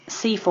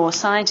CIFOR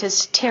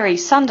scientist Terry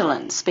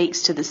Sunderland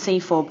speaks to the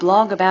CIFOR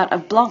blog about a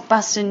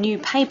blockbuster new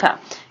paper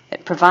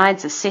that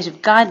provides a set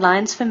of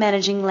guidelines for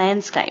managing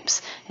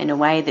landscapes in a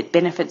way that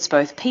benefits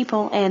both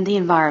people and the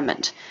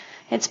environment.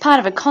 It's part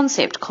of a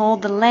concept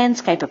called the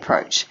landscape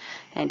approach,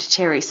 and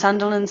Terry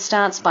Sunderland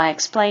starts by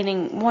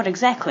explaining what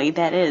exactly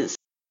that is.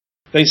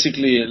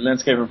 Basically, a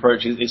landscape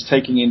approach is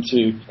taking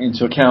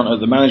into account at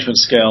the management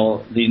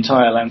scale the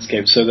entire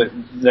landscape, so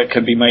that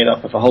can be made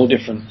up of a whole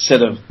different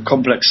set of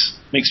complex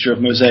mixture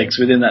of mosaics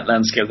within that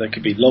landscape. That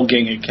could be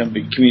logging, it can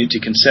be community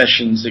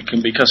concessions, it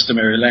can be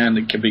customary land,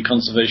 it can be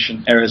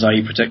conservation areas,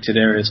 i.e. protected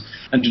areas.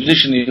 And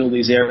traditionally all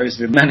these areas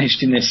have been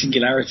managed in their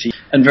singularity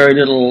and very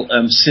little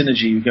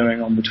synergy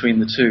going on between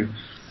the two.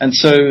 And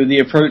so the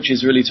approach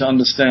is really to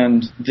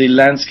understand the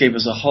landscape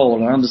as a whole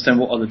and understand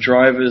what are the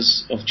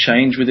drivers of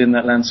change within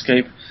that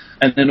landscape,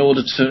 and in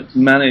order to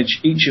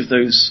manage each of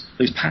those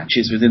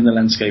patches within the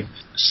landscape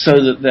so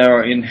that there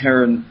are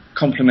inherent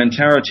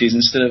complementarities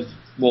instead of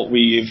what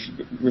we've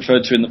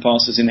referred to in the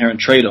past as inherent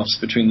trade-offs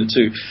between the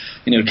two.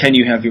 Can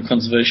you have your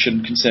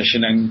conservation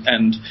concession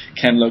and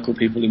can local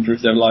people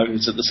improve their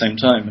livelihoods at the same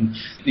time? And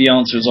the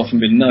answer has often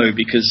been no,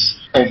 because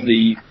of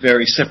the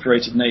very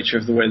separated nature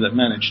of the way they're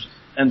managed.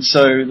 And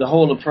so the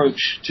whole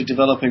approach to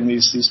developing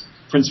these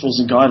principles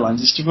and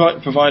guidelines is to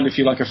provide, if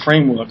you like, a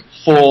framework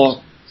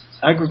for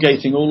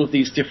aggregating all of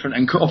these different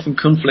and often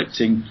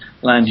conflicting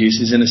land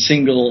uses in a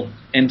single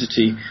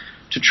entity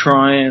to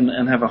try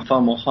and have a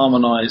far more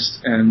harmonized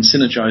and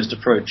synergized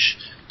approach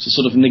to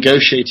sort of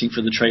negotiating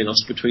for the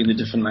trade-offs between the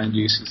different land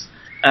uses.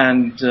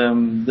 And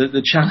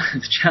the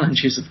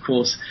challenge is, of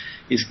course,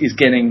 is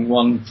getting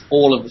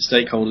all of the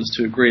stakeholders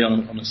to agree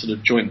on a sort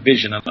of joint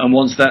vision. And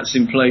once that's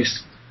in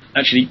place,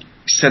 actually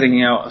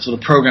setting out a sort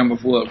of program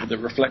of work that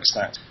reflects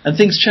that. And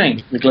things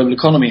change. The global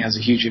economy has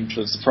a huge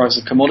influence. The price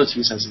of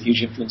commodities has a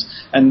huge influence.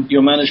 And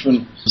your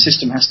management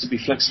system has to be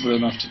flexible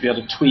enough to be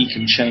able to tweak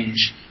and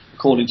change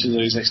according to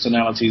those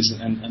externalities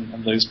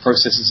and those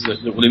processes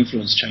that will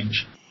influence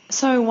change.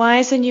 So why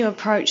is a new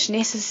approach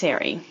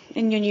necessary?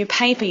 In your new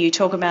paper you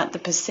talk about the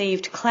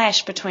perceived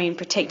clash between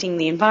protecting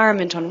the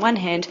environment on one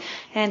hand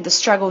and the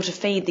struggle to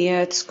feed the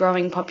Earth's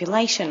growing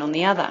population on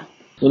the other.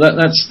 Well,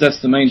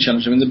 that's the main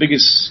challenge. I mean, the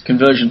biggest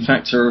conversion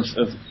factor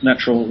of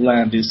natural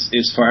land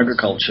is for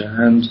agriculture,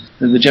 and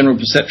the general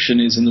perception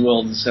is in the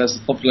world that as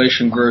the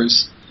population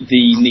grows,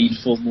 the need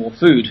for more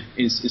food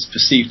is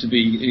perceived to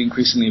be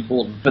increasingly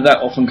important. But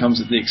that often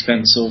comes at the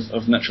expense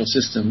of natural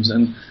systems.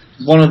 And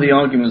one of the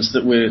arguments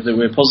that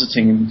we're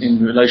positing in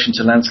relation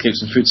to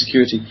landscapes and food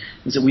security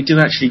is that we do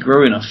actually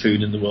grow enough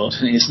food in the world,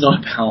 and it's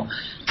not about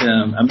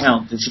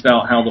amount; it's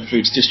about how the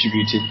food's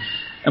distributed.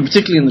 And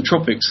particularly in the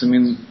tropics, I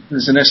mean,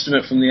 there's an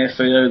estimate from the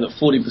FAO that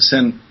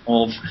 40%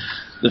 of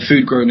the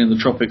food grown in the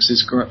tropics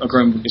is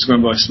grown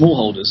by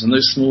smallholders, and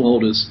those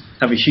smallholders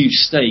have a huge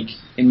stake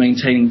in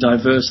maintaining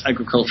diverse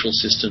agricultural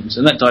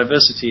systems, and that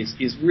diversity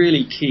is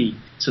really key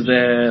to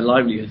their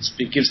livelihoods.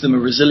 It gives them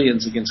a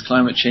resilience against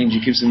climate change,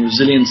 it gives them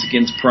resilience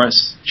against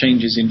price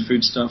changes in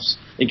foodstuffs,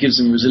 it gives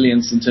them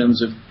resilience in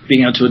terms of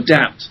being able to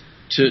adapt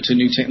to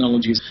new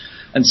technologies.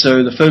 And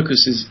so the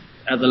focus is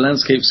at the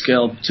landscape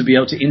scale to be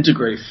able to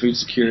integrate food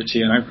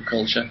security and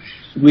agriculture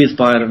with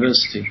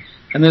biodiversity.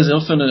 And there's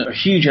often a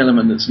huge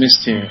element that's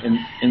missed here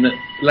in that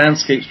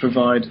landscapes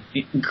provide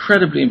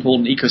incredibly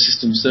important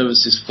ecosystem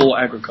services for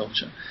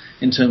agriculture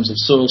in terms of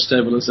soil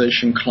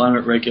stabilization,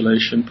 climate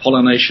regulation,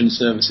 pollination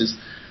services.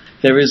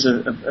 There is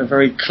a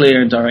very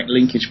clear and direct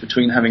linkage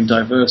between having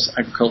diverse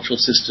agricultural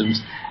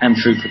systems and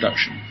food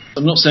production.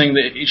 I'm not saying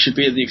that it should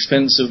be at the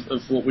expense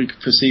of what we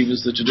perceive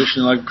as the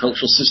traditional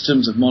agricultural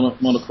systems of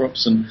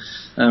monocrops and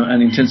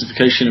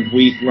intensification of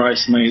wheat,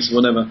 rice, maize,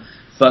 whatever,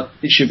 but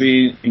it should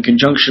be in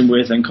conjunction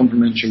with and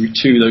complementary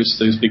to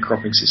those big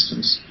cropping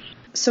systems.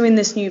 So in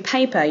this new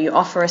paper, you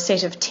offer a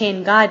set of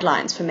 10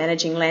 guidelines for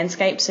managing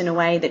landscapes in a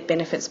way that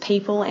benefits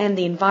people and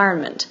the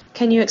environment.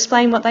 Can you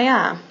explain what they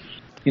are?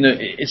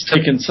 It's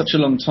taken such a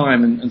long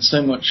time and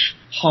so much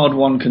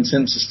hard-won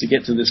consensus to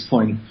get to this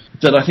point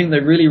that I think they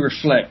really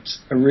reflect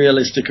a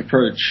realistic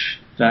approach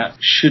that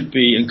should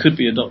be and could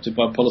be adopted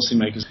by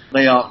policymakers.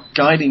 They are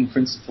guiding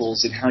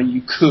principles in how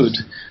you could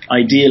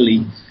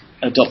ideally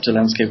adopt a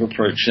landscape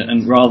approach,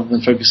 and rather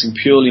than focusing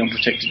purely on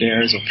protected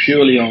areas or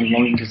purely on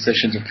logging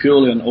concessions or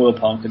purely on oil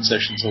palm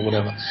concessions or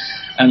whatever,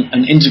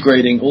 and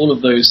integrating all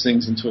of those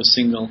things into a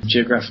single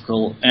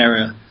geographical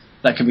area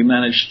that can be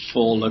managed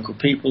for local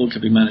people, it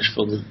can be managed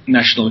for the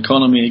national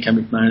economy, it can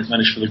be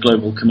managed for the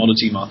global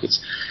commodity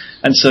markets.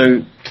 And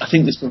so I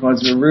think this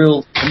provides a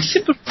real, and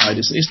simplified,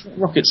 it's not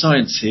rocket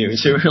science here,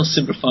 it's a real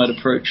simplified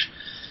approach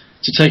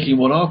to taking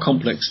what are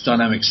complex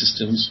dynamic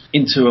systems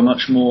into a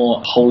much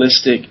more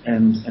holistic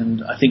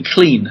and I think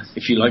clean,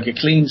 if you like, a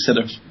clean set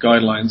of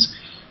guidelines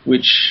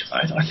which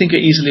I think are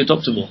easily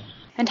adoptable.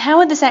 And how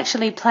would this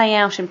actually play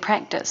out in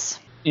practice?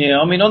 Yeah,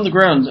 I mean, on the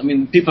ground,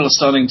 people are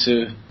starting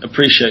to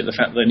appreciate the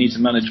fact that they need to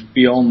manage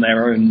beyond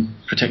their own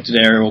protected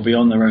area or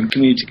beyond their own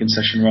community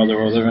concession, rather,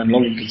 or their own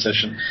logging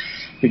concession,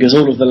 because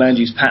all of the land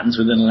use patterns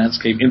within a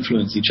landscape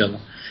influence each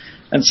other.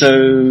 And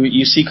so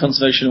you see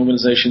conservation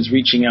organizations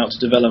reaching out to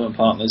development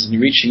partners and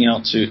reaching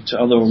out to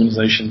other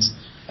organizations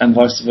and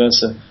vice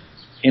versa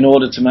in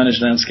order to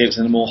manage landscapes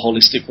in a more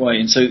holistic way.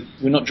 And so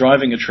we're not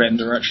driving a trend,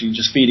 we're actually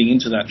just feeding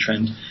into that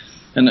trend.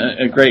 And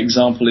a great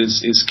example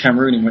is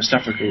Cameroon in West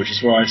Africa, which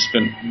is where I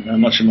spent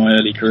much of my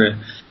early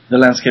career. The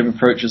landscape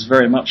approach has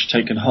very much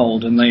taken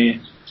hold, and they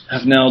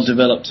have now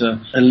developed a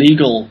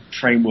legal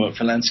framework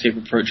for landscape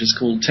approaches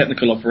called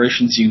technical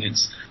operations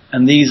units.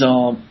 And these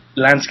are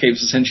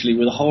landscapes essentially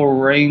with a whole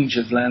range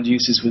of land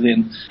uses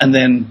within, and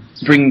then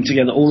bringing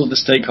together all of the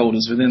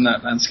stakeholders within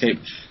that landscape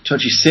to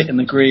actually sit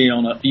and agree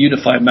on a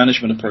unified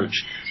management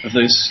approach of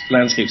those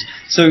landscapes.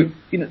 So,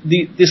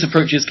 this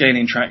approach is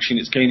gaining traction,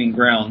 it's gaining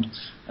ground,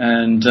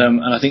 and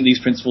I think these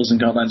principles and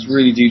guidelines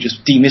really do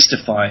just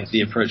demystify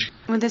the approach.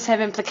 Will this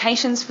have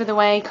implications for the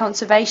way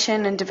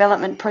conservation and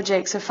development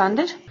projects are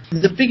funded?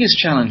 The biggest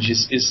challenge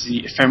is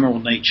the ephemeral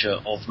nature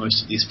of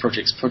most of these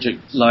projects. Project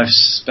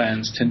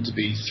lifespans tend to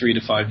be 3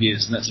 to 5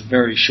 years, and that's a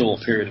very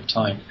short period of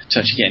time to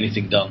actually get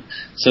anything done.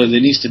 So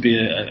there needs to be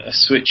a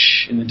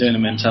switch in the donor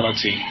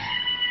mentality,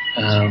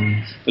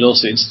 but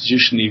also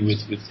institutionally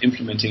with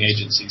implementing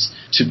agencies,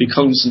 to be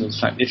cognizant of the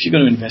fact that if you're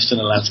going to invest in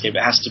a landscape,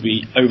 it has to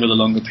be over the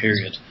longer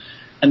period.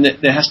 And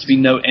there has to be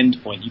no end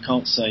point. You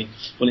can't say,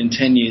 well, in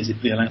 10 years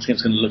the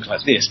landscape's going to look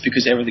like this,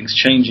 because everything's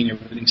changing,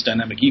 everything's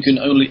dynamic. You can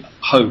only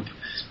hope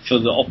for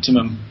the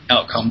optimum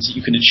outcomes that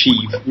you can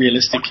achieve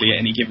realistically at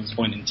any given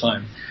point in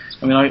time.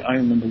 I mean, I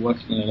remember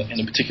working in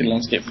a particular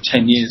landscape for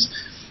 10 years,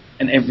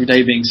 and every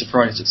day being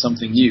surprised at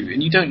something new.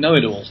 And you don't know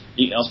it all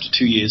after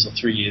 2 years or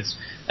 3 years.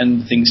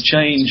 And things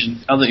change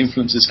and other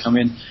influences come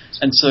in.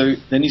 And so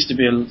there needs to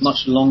be a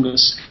much longer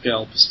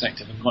scale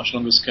perspective and much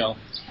longer scale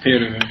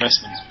period of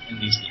investment in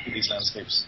these landscapes.